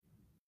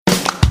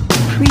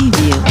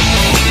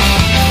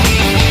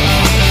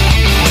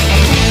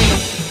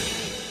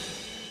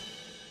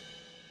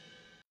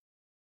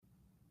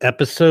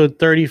Episode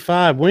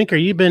 35. Winker,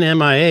 you've been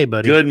MIA,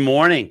 buddy. Good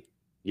morning.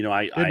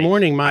 Good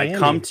morning, Miami. I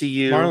come to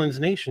you, Marlins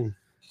Nation,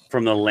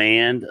 from the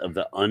land of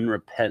the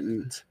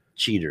unrepentant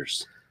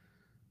cheaters.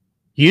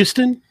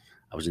 Houston.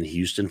 I was in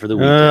Houston for the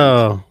weekend.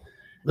 Oh,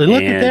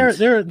 look at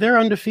they're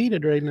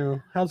undefeated right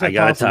now. How's that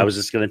possible? I was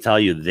just going to tell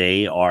you,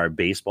 they are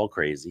baseball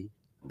crazy.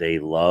 They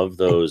love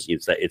those.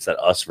 It's that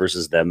us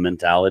versus them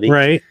mentality,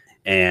 right?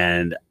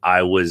 And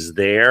I was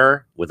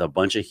there with a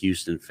bunch of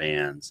Houston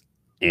fans,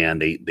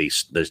 and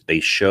they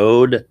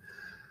showed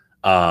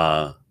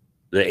the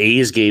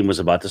A's game was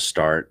about to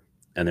start,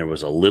 and there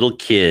was a little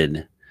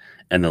kid,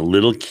 and the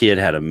little kid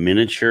had a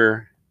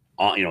miniature.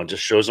 It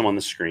just shows him on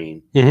the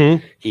screen.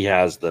 Mm-hmm. He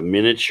has the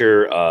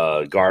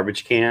miniature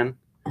garbage can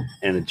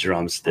and a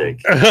drumstick.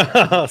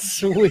 Oh,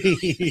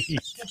 sweet.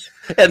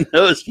 And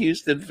those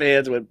Houston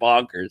fans went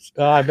bonkers.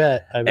 Oh, I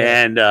bet.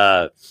 And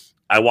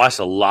I watched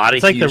a lot of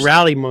It's like the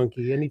rally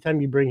monkey.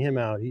 Anytime you bring him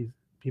out,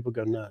 people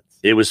go nuts.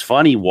 It was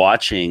funny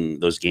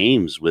watching those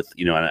games with,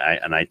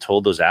 and I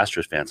told those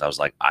Astros fans, I was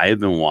like, I have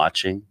been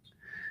watching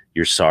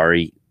your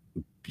sorry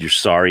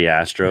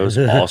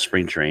Astros all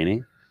spring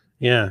training.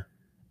 Yeah.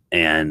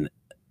 And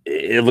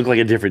it looked like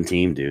a different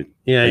team, dude.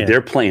 Yeah,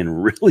 They're playing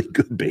really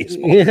good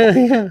baseball.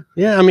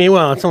 Yeah. I mean,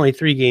 well, it's only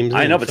 3 games.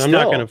 I know, but so still,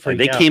 I'm not going to freak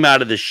they out. came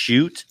out of the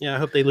chute. Yeah, I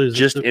hope they lose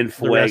just the in rest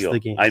fuego. of the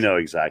games. I know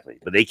exactly,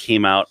 but they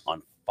came out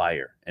on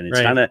fire, and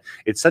it's Right.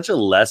 it's such a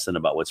lesson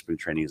about what spring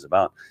training is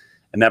about.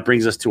 And that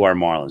brings us to our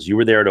Marlins. You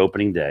were there at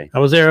opening day. I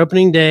was there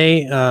opening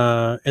day,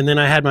 and then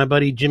I had my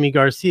buddy Jimmy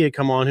Garcia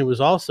come on, who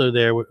was also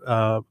there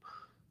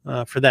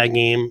for that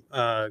game.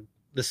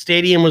 The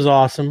stadium was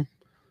awesome.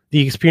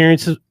 The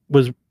experience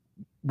was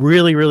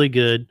really, really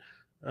good.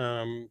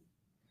 The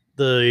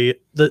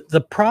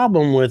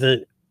problem with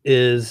it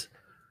is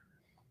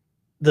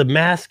the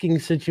masking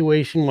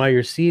situation while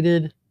you're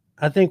seated.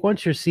 I think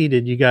once you're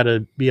seated, you got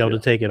to be able to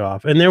take it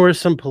off. And there was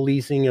some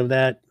policing of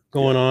that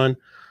going on.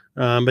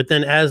 But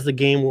then as the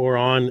game wore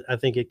on, I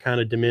think it kind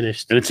of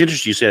diminished. And it's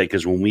interesting you say that,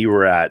 because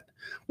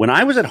when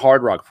I was at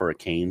Hard Rock for a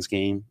Canes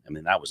game, I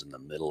mean, that was in the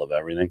middle of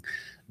everything.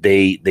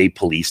 They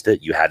policed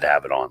it. You had to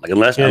have it on, like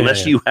unless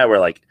you were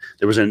like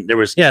there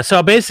was. Yeah.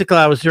 So basically,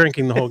 I was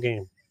drinking the whole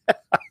game.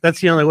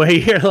 That's the only way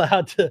you're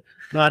allowed to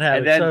not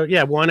have it. Then, so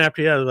yeah, one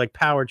after the other, like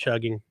power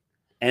chugging.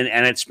 And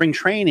at spring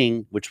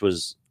training, which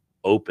was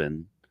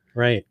open.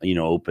 Right.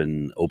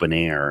 Open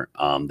air.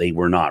 They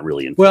were not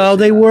really in. Well,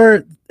 they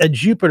were at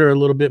Jupiter a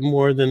little bit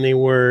more than they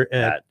were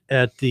at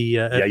the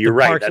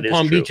Parks of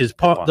Palm Beaches.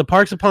 The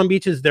Parks of Palm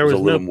Beaches, there was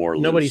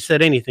nobody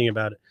said anything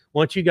about it.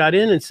 Once you got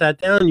in and sat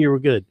down, you were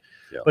good.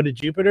 Yeah. But at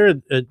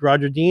Jupiter, at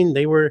Roger Dean,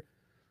 they were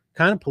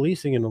kind of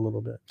policing it a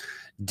little bit.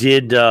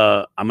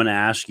 I'm going to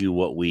ask you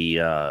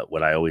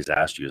what I always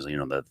asked you is,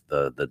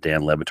 the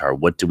Dan Le Batard,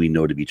 what do we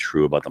know to be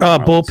true about the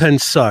Marlins? Bullpen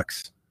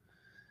sucks.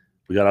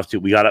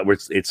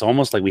 It's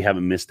almost like we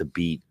haven't missed a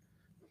beat.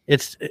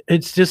 It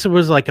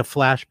was like a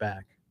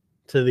flashback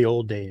to the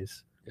old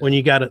days when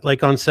you got it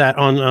like on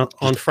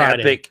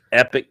Friday.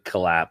 Epic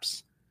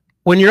collapse.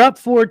 When you're up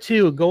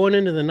 4-2 going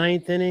into the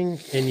 9th inning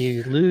and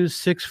you lose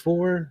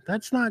 6-4,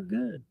 that's not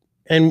good.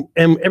 And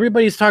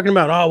everybody's talking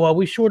about, oh, well,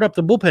 we shored up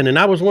the bullpen. And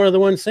I was one of the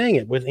ones saying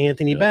it with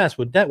Anthony Bass,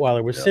 with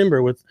Detweiler, with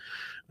Simber,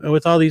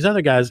 with all these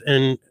other guys.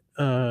 And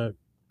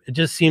it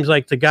just seems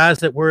like the guys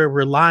that we're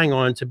relying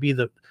on to be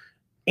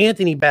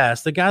Anthony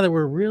Bass, the guy that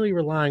we're really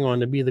relying on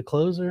to be the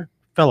closer,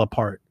 fell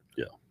apart.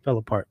 Yeah. Fell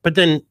apart. But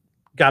then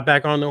got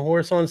back on the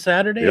horse on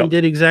Saturday and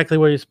did exactly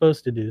what he's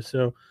supposed to do.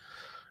 So,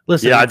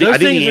 listen, I think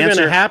things are going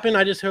to happen.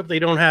 I just hope they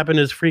don't happen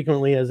as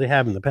frequently as they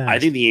have in the past. I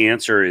think the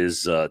answer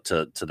is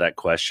to that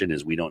question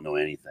is we don't know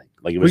anything.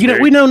 Like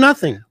we know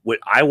nothing.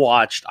 I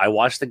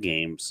watched the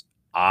games.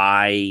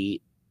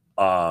 I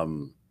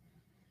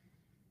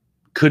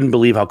couldn't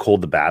believe how cold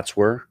the bats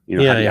were.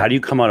 How do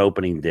you come out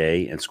opening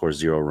day and score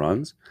 0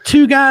 runs?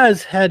 2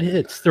 guys had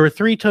hits. There were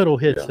 3 total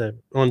hits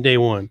on day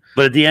 1.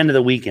 But at the end of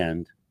the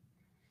weekend,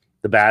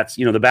 the bats.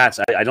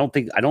 I don't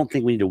think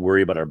we need to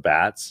worry about our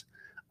bats.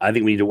 I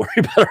think we need to worry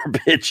about our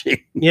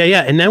pitching.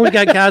 Yeah. And then we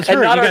got guys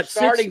hurt. Not you our got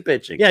starting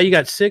pitching. Yeah, you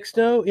got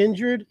Sixto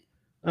injured.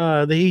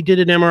 He did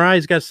an MRI.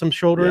 He's got some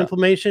shoulder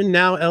inflammation.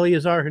 Now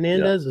Eleazar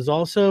Hernandez is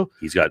also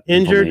he's got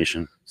injured.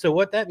 Inflammation. So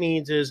what that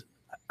means is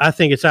I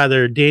think it's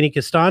either Danny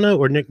Castano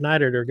or Nick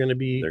Neidert are going to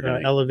be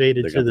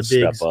elevated to the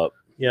bigs. Step up.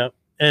 Yeah,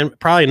 and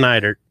probably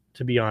Neidert,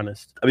 to be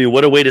honest. I mean,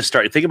 what a way to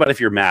start. Think about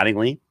if you're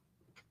Mattingly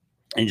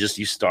and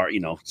you start,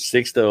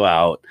 6-0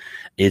 out.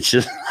 It's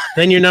just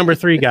then your number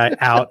 3 guy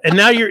out, and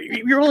now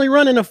you're only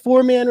running a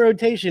 4-man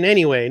rotation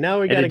anyway.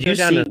 Now we got to go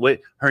down.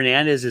 What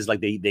Hernandez is like?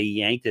 They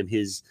yanked him.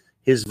 His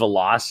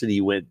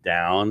velocity went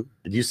down.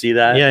 Did you see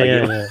that?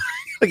 Yeah.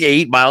 Like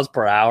 8 miles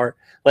per hour.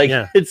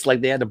 It's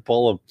like they had to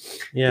pull him.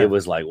 Yeah. It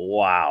was like,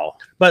 wow.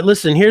 But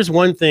listen, here's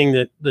one thing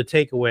that the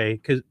takeaway,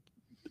 because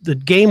the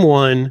game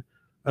 1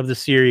 of the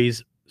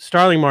series,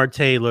 Starling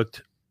Marte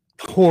looked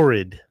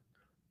horrid.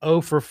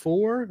 0 for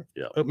 4,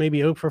 maybe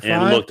 0 for 5,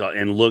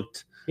 and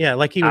looked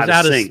like he was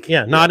out of sync.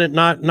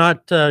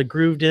 Not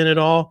grooved in at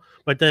all.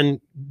 But then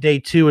day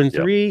 2 and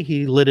 3,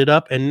 he lit it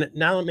up. And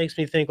now it makes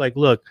me think like,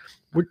 look,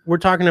 we're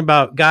talking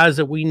about guys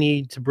that we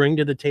need to bring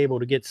to the table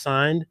to get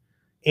signed.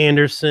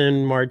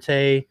 Anderson,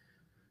 Marte,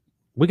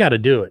 we got to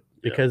do it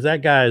because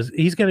that guy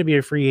he's going to be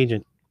a free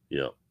agent.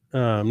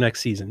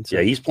 Next season. So.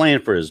 Yeah, he's playing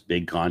for his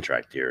big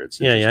contract here.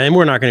 And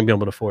we're not going to be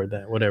able to afford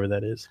that, whatever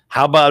that is.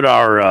 How about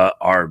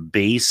our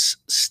base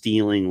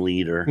stealing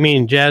leader? I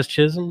mean, Jazz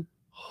Chisholm.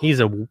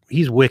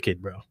 He's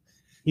wicked, bro.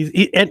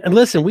 And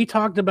listen, we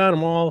talked about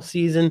him all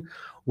season.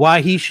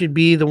 Why he should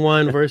be the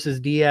one versus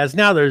Diaz.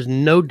 Now there's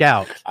no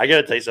doubt. I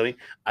gotta tell you something.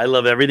 I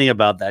love everything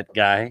about that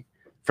guy,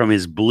 from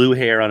his blue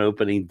hair on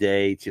opening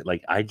day to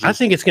like. I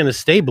think it's going to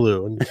stay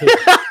blue.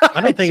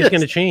 I don't think it's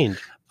going to change.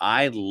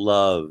 I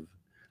love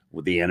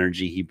with the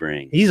energy he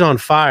brings. He's on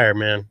fire,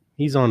 man.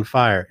 He's on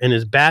fire. And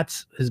his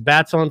bat's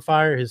on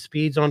fire, his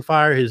speed's on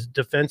fire, his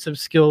defensive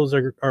skills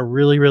are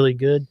really, really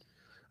good.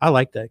 I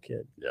like that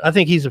kid. Yeah. I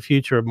think he's the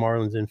future of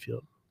Marlins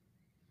infield.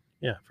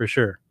 Yeah, for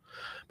sure.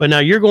 But now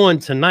you're going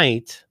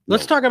tonight.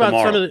 Let's talk about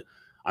tomorrow. Some of the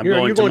you're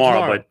going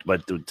tomorrow,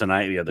 but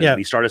tonight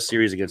we start a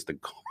series against the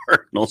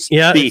Cardinals.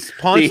 Yeah,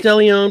 Ponce de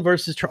Leon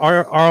versus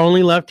our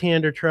only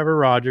left-hander, Trevor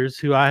Rogers,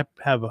 who I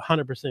have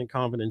 100%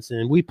 confidence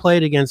in. We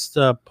played against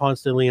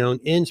Ponce de Leon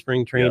in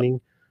spring training.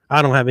 Yep.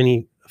 I don't have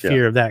any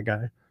fear of that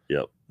guy.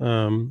 Yep.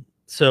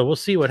 So we'll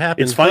see what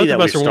happens. It's funny that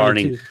we're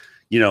starting.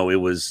 You know, it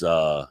was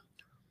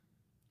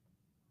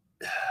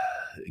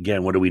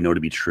again. What do we know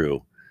to be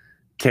true?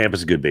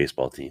 Tampa's a good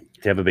baseball team.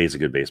 Tampa Bay's a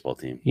good baseball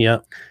team. Yeah.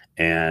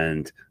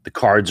 And the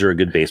Cards are a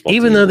good baseball team.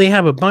 Even though they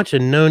have a bunch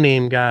of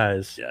no-name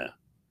guys. Yeah.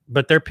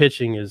 But their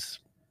pitching is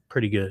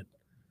pretty good.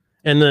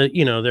 And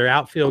their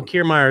outfield,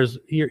 Kiermaier's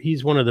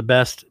he's one of the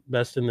best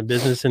in the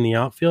business in the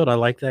outfield. I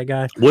like that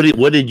guy.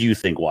 What did you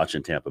think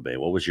watching Tampa Bay?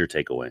 What was your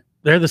takeaway?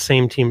 They're the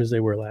same team as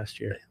they were last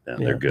year. Yeah,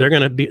 they're good.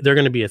 They're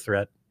gonna be a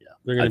threat. Yeah.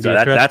 They're gonna be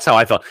a threat. That's how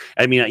I felt.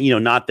 I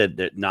mean, not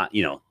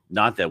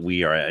that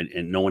we are,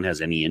 and no one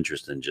has any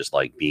interest in just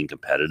like being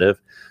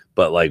competitive,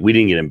 but like we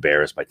didn't get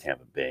embarrassed by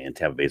Tampa Bay, and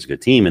Tampa Bay's a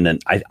good team. And then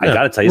I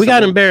got to tell you, we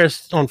got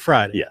embarrassed on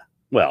Friday. Yeah,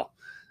 well,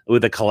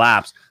 with the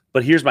collapse.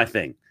 But here's my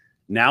thing: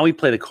 now we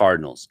play the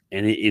Cardinals,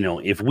 and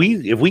if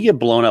we get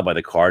blown up by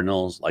the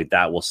Cardinals, like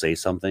that will say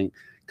something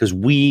because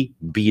we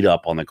beat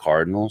up on the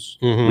Cardinals.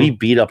 Mm-hmm. We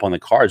beat up on the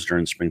Cards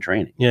during spring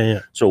training. Yeah.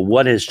 So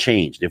what has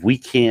changed? If we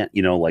can't,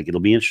 like it'll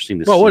be interesting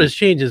to see. Well, what has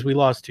changed is we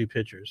lost 2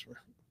 pitchers,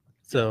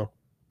 so.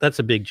 That's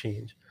a big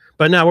change.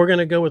 But now we're going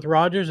to go with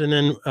Rogers, and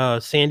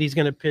then Sandy's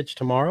going to pitch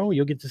tomorrow.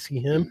 You'll get to see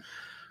him.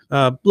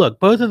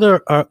 Look, both of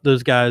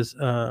those guys,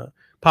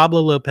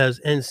 Pablo Lopez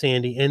and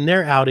Sandy, in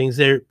their outings,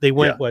 they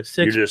went,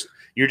 6?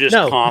 You're just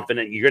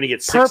confident. You're going to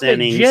get 6 perfect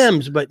innings.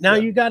 gems, but now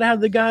you got to have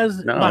the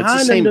guys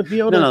behind them to be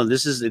able to. No,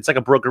 it's like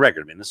a broken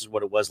record. I mean, this is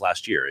what it was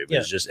last year. It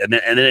was just, and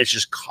then it's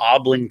just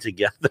cobbling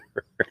together.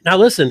 Now,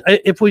 listen,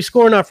 if we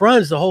score enough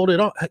runs to hold it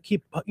on,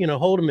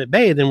 hold them at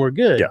bay, then we're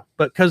good. Yeah.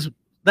 But because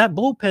that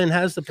bullpen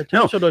has the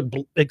potential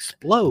to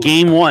explode.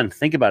 Game 1,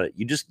 think about it.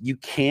 You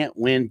can't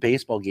win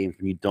baseball games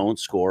when you don't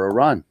score a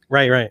run.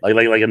 Right.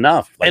 Like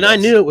enough. Like and I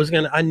knew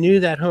I knew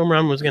that home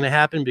run was gonna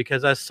happen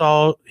because I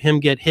saw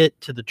him get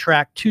hit to the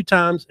track 2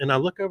 times, and I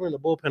look over in the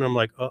bullpen. I'm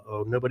like,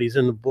 nobody's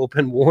in the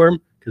bullpen warm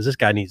because this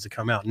guy needs to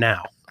come out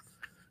now.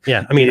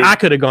 Yeah, I mean, I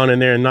could have gone in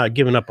there and not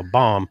given up a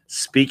bomb.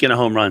 Speaking of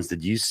home runs,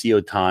 did you see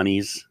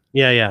Ohtani's?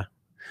 Yeah.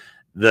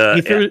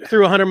 He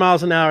threw 100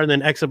 miles an hour and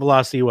then exit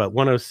velocity,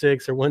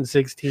 106 or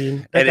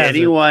 116. And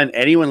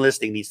anyone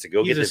listening needs to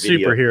go get the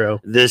video. Superhero.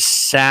 The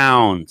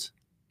sound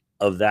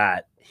of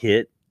that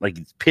hit, like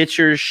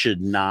pitchers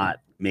should not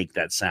make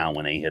that sound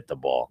when they hit the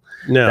ball.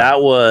 No,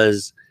 that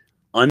was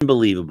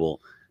unbelievable.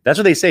 That's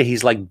what they say.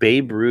 He's like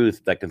Babe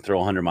Ruth that can throw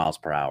 100 miles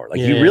per hour. Like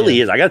he really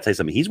is. I got to tell you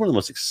something. He's one of the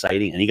most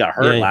exciting, and he got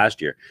hurt last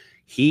year.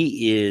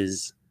 He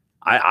is.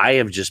 I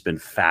have just been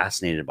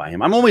fascinated by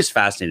him. I'm always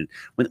fascinated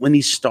when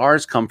these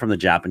stars come from the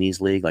Japanese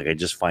league. Like I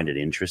just find it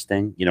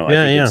interesting. I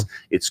think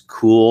it's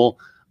cool.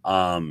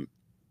 And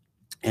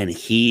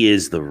he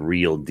is the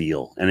real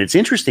deal. And it's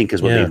interesting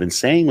because what they've been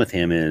saying with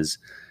him is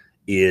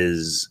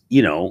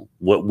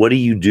what do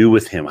you do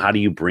with him? How do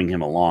you bring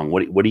him along?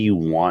 What do you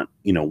want?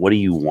 What do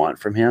you want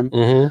from him?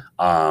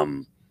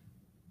 Mm-hmm.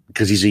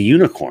 Because he's a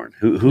unicorn.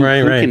 Who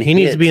can he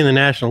needs to be in the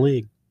National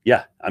League.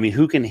 Yeah, I mean,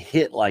 who can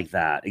hit like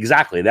that?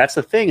 Exactly, that's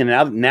the thing.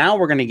 And now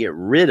we're going to get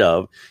rid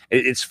of.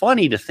 It's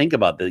funny to think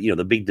about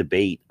the big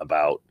debate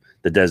about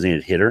the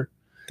designated hitter.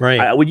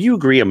 Right? Would you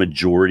agree? A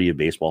majority of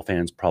baseball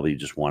fans probably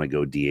just want to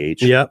go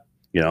DH. Yep.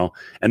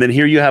 And then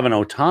here you have an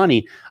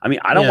Ohtani. I mean,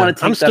 I don't want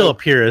to. I'm still a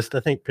purist. I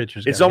think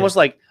pitchers. It's almost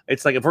like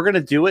if we're going to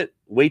do it,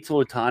 wait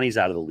till Ohtani's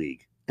out of the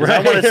league. Right.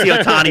 I want to see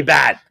Ohtani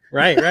bat.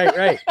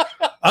 Right.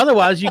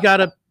 Otherwise, you got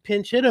to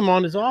pinch hit him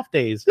on his off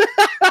days.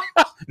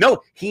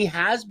 No, he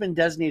has been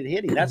designated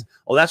hitting. That's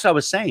what I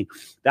was saying.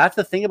 That's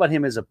the thing about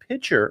him as a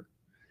pitcher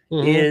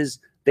is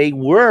they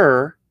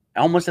were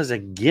almost as a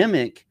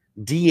gimmick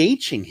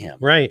DHing him,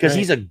 right? Because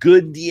he's a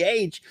good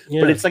DH,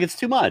 but it's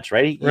too much,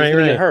 right? He's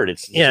gonna get hurt.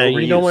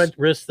 You don't want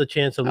to risk the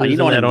chance of losing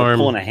that arm,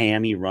 pulling a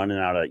hammy, running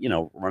out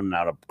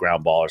a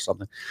ground ball or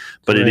something.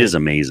 But it is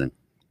amazing.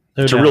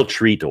 No It's doubt. a real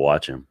treat to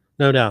watch him.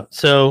 No doubt.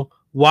 So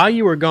while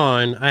you were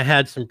gone, I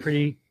had some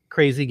pretty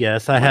crazy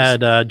guests. I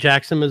had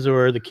Jackson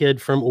Mazur, the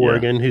kid from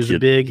Oregon, who's a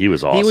big. He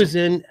was awesome. He was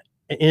in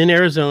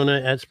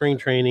Arizona at spring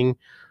training,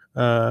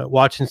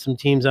 watching some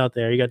teams out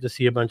there. You got to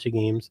see a bunch of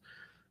games.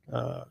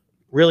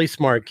 Really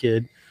smart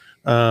kid.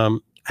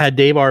 Had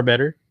Dave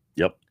Arbetter.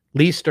 Yep.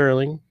 Lee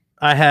Sterling.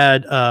 I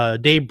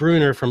had Dave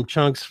Bruner from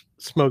Chunks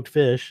Smoked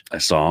Fish. I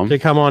saw him to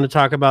come on to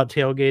talk about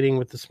tailgating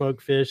with the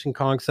smoked fish and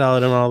conch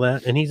salad and all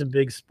that. And he's a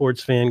big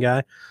sports fan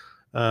guy.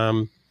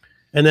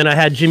 And then I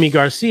had Jimmy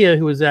Garcia,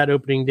 who was at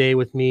opening day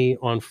with me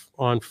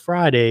on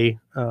Friday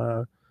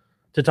to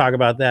talk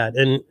about that.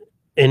 And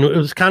it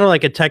was kind of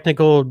like a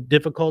technical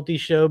difficulty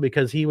show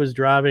because he was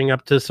driving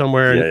up to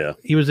somewhere. Yeah.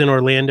 He was in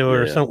Orlando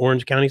or some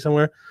Orange County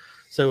somewhere.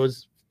 So it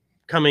was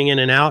coming in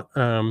and out.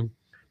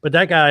 But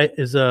that guy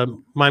is a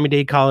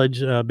Miami-Dade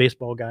College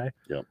baseball guy.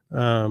 Yep.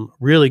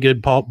 Really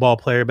good ball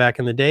player back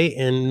in the day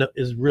and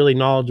is really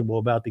knowledgeable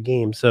about the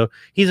game. So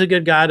he's a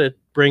good guy to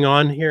bring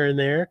on here and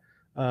there.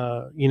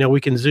 We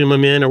can zoom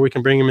him in or we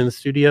can bring him in the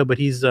studio, but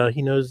he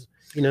knows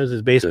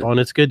his baseball, and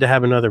it's good to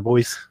have another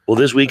voice. Well,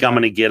 this week I'm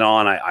going to get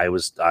on. I'm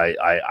going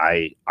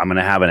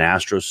to have an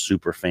Astros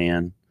super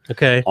fan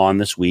on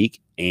this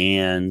week,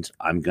 and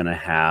I'm going to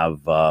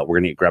have we're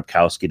going to get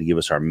Grabkowski to give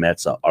us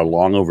our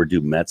long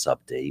overdue Mets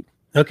update.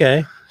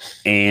 Okay.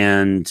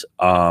 And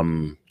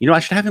I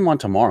should have him on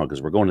tomorrow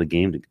because we're going to the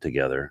game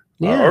together.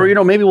 Yeah.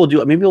 Or maybe we'll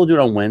do it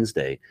on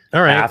Wednesday.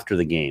 All right. After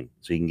the game,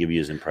 so he can give you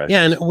his impression.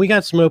 Yeah, and we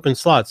got some open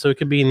slots, so it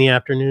could be in the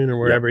afternoon or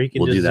wherever. He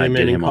can just zoom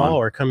in and call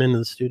or come into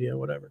the studio,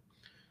 whatever.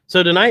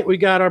 So tonight we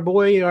got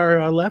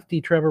our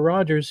lefty Trevor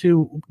Rogers,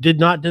 who did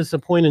not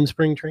disappoint in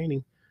spring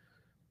training.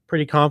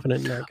 Pretty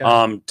confident in that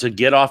guy. To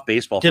get off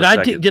baseball. Did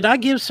I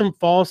give some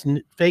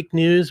fake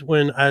news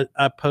when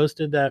I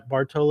posted that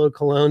Bartolo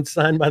Colon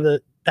signed by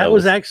that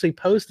was actually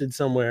posted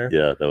somewhere?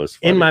 Yeah, that was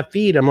funny. In my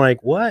feed. I'm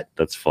like, what?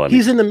 That's funny.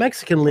 He's in the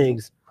Mexican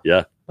leagues.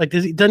 Yeah. Like,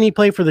 doesn't he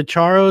play for the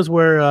Charros?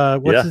 Where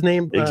what's his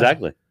name?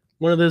 Exactly.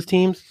 One of those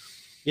teams.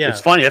 Yeah,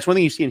 it's funny. That's one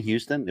thing you see in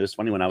Houston. It was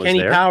funny when I was Kenny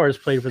there. Powers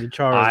played for the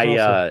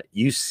Charros.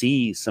 You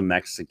see some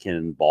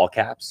Mexican ball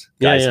caps.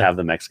 Guys have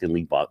the Mexican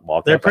League ball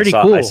cap. They're pretty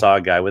cool. I saw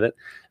a guy with it.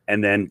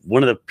 And then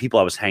one of the people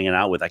I was hanging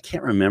out with, I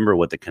can't remember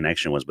what the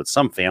connection was, but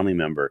some family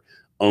member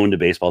owned a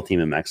baseball team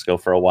in Mexico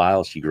for a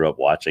while. She grew up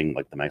watching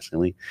like the Mexican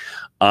League.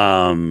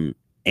 To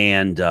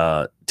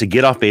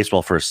get off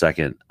baseball for a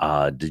second,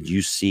 did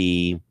you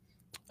see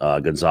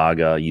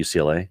Gonzaga,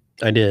 UCLA?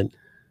 I did.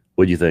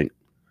 What do you think?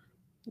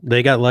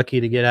 They got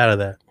lucky to get out of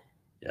that.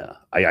 Yeah.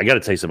 I got to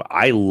tell you something.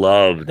 I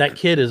loved that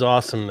kid is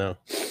awesome though.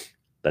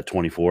 That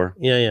 24.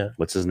 Yeah.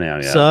 What's his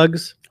name? Yeah.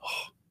 Suggs.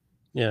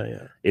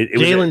 Yeah.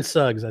 Jalen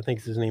Suggs, I think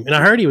is his name. And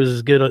I heard he was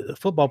as good a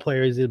football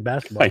player as he is a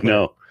basketball player. I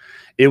know.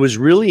 It was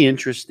really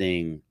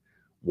interesting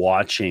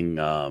watching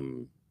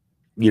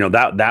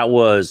that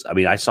was, I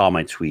mean, I saw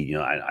my tweet,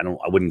 I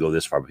wouldn't go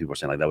this far, but people were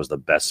saying like that was the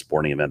best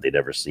sporting event they'd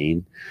ever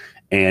seen.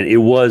 And it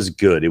was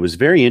good. It was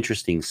very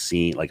interesting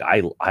seeing, like,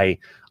 I'm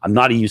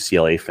not a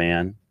UCLA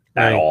fan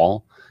at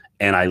all.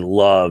 And I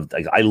love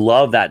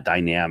that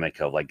dynamic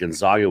of like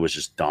Gonzaga was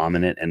just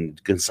dominant,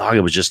 and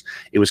Gonzaga was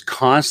it was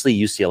constantly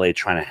UCLA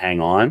trying to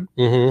hang on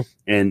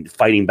and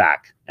fighting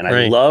back. And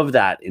I love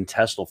that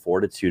intestinal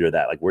fortitude, or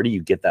that, like, where do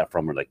you get that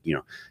from? Or like,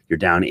 you're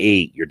down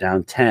 8, you're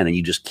down 10, and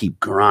you just keep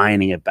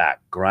grinding it back.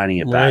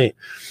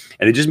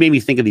 And it just made me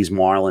think of these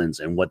Marlins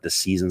and what the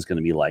season's going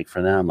to be like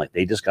for them. Like,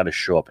 they just got to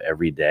show up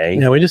every day.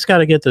 Yeah, we just got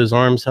to get those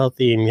arms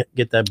healthy and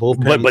get that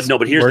bullpen.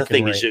 But here's the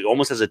thing: is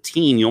almost as a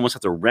team, you almost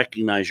have to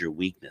recognize your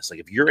weakness. Like,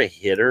 if you're a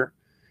hitter,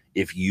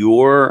 if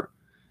you're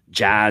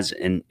Jazz,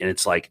 and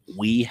it's like,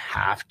 we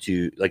have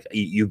to, like,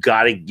 you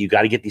gotta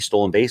get these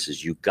stolen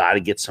bases. You gotta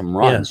get some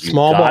runs.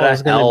 Small ball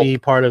is going to be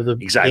part of the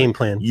game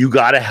plan. You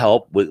gotta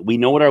help we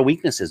know what our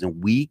weakness is,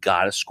 and we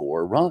gotta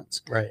score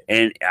runs. Right.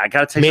 And I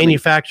gotta tell you,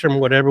 manufacture them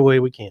whatever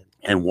way we can.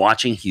 And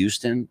watching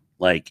Houston,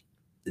 like,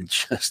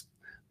 just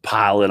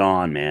pile it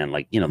on, man.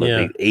 Like, the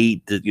big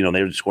 8, they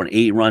were scoring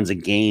 8 runs a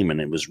game,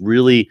 and it was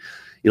really,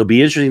 it'll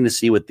be interesting to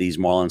see what these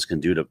Marlins can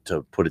do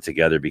to put it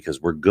together,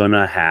 because we're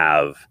gonna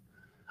have,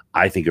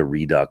 I think, a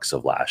redux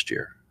of last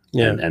year.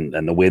 Yeah.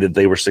 And the way that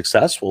they were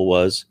successful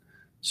was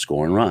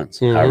scoring runs.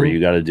 However you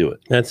got to do it.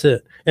 That's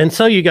it. And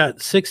so you got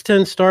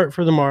 6-10 start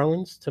for the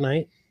Marlins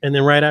tonight. And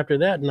then right after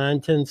that,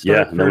 9-10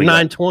 start for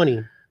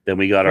 9:20. Then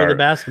we got the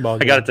basketball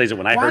game. I got to tell you,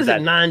 when I heard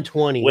that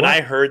 9:20, when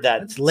I heard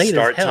that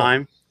start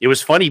time, it was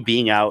funny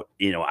being out,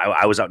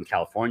 I was out in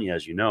California,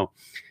 as you know,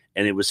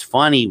 and it was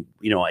funny,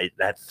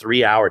 that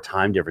 3-hour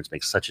time difference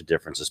makes such a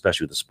difference,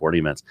 especially with the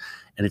sporting events.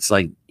 And it's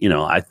like,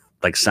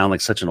 I sound like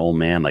such an old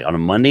man. Like, on a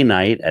Monday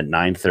night at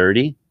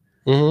 9:30,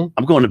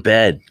 I'm going to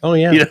bed. Oh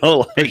yeah,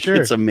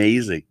 It's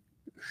amazing,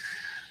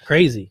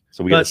 crazy.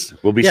 So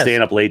we'll be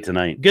staying up late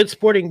tonight. Good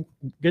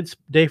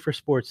day for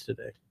sports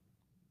today.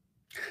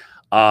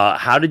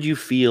 How did you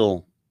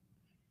feel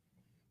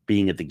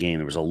being at the game?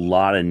 There was a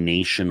lot of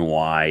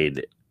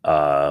nationwide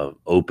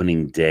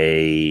opening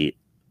day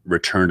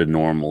return to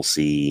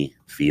normalcy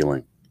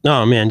feeling.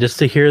 Oh man, just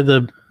to hear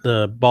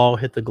the ball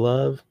hit the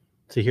glove.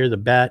 to hear the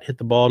bat hit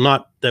the ball.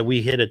 Not that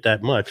we hit it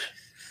that much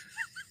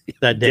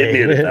that day.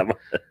 Didn't hit it that much.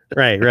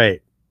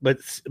 Right.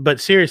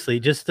 But seriously,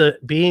 just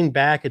being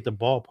back at the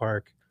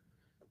ballpark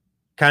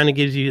kind of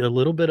gives you a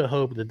little bit of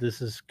hope that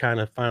this is kind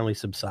of finally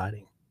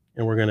subsiding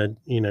and we're going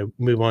to,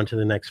 move on to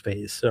the next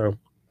phase. So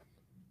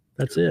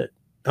that's it.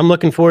 I'm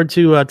looking forward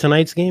to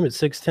tonight's game at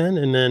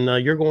 6:10, and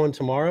then you're going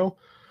tomorrow.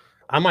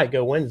 I might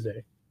go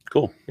Wednesday.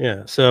 Cool.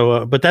 Yeah.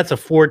 So, but that's a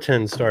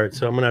 4:10 start.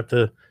 So I'm going to have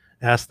to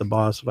ask the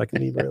boss if I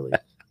can leave early.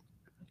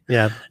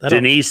 Yeah.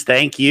 Denise,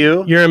 thank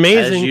you. You're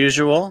amazing. As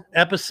usual.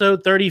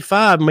 Episode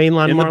 35,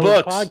 Mainline In the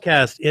Marlins books.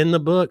 podcast in the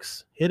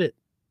books. Hit it.